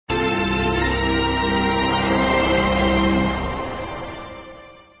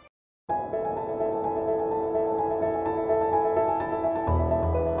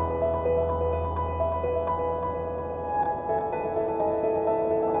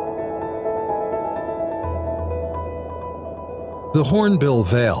The Hornbill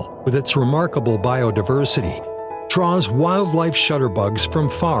Vale, with its remarkable biodiversity, draws wildlife shutterbugs from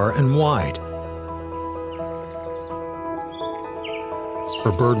far and wide.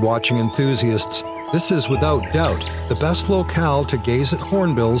 For birdwatching enthusiasts, this is without doubt the best locale to gaze at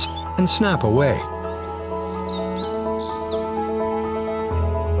hornbills and snap away.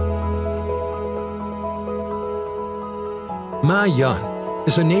 Ma Yun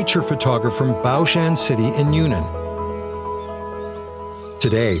is a nature photographer from Baoshan City in Yunnan.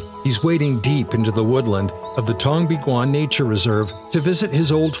 Today, he's wading deep into the woodland of the Tongbiguan Nature Reserve to visit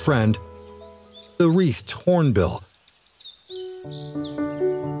his old friend, the wreathed hornbill.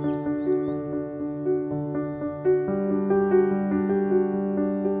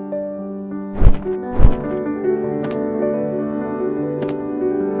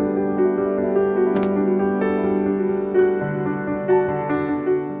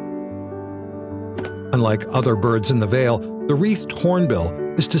 Unlike other birds in the Vale, the wreathed hornbill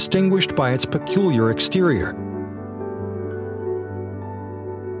is distinguished by its peculiar exterior.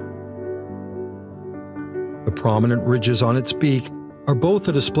 The prominent ridges on its beak are both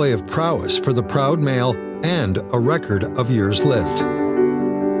a display of prowess for the proud male and a record of years lived.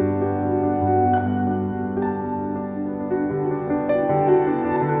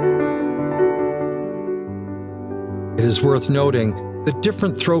 It is worth noting that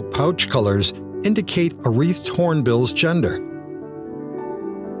different throat pouch colors indicate a wreathed hornbill's gender.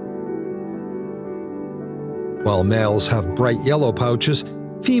 While males have bright yellow pouches,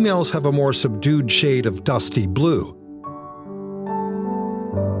 females have a more subdued shade of dusty blue.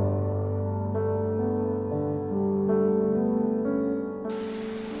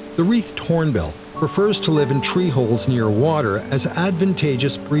 The wreathed hornbill prefers to live in tree holes near water as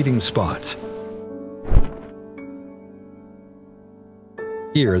advantageous breeding spots.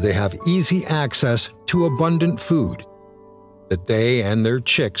 Here they have easy access to abundant food that they and their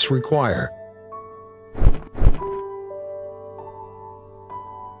chicks require.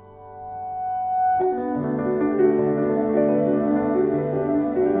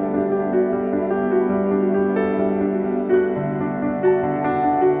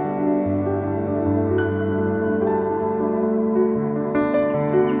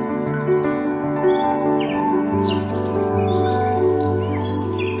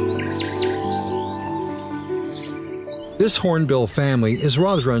 This hornbill family is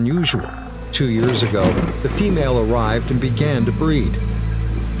rather unusual. 2 years ago, the female arrived and began to breed.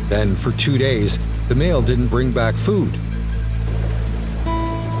 Then, for 2 days, the male didn't bring back food.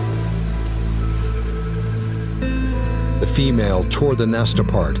 The female tore the nest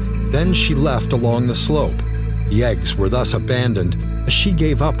apart. Then she left along the slope. The eggs were thus abandoned as she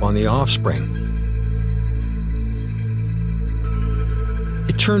gave up on the offspring.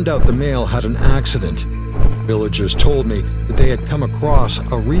 It turned out the male had an accident. Villagers told me that they had come across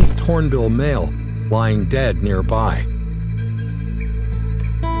a wreathed hornbill male lying dead nearby.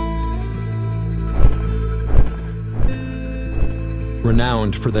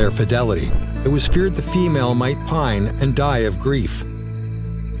 Renowned for their fidelity, it was feared the female might pine and die of grief.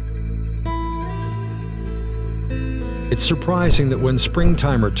 It's surprising that when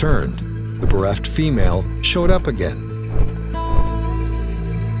springtime returned, the bereft female showed up again.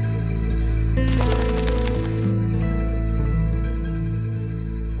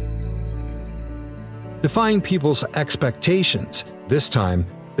 Defying people's expectations, this time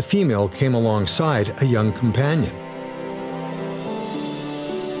the female came alongside a young companion.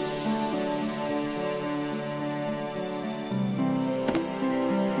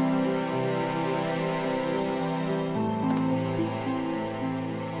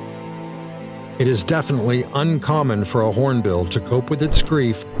 It is definitely uncommon for a hornbill to cope with its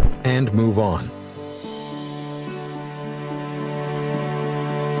grief and move on.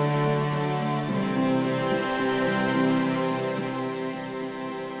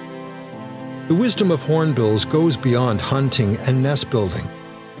 The wisdom of hornbills goes beyond hunting and nest building.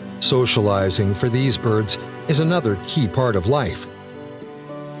 Socializing for these birds is another key part of life.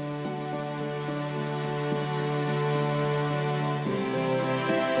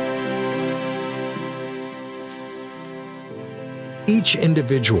 Each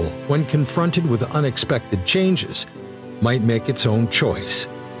individual, when confronted with unexpected changes, might make its own choice.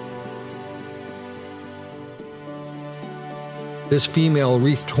 This female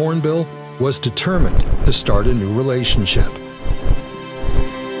wreathed hornbill was determined to start a new relationship.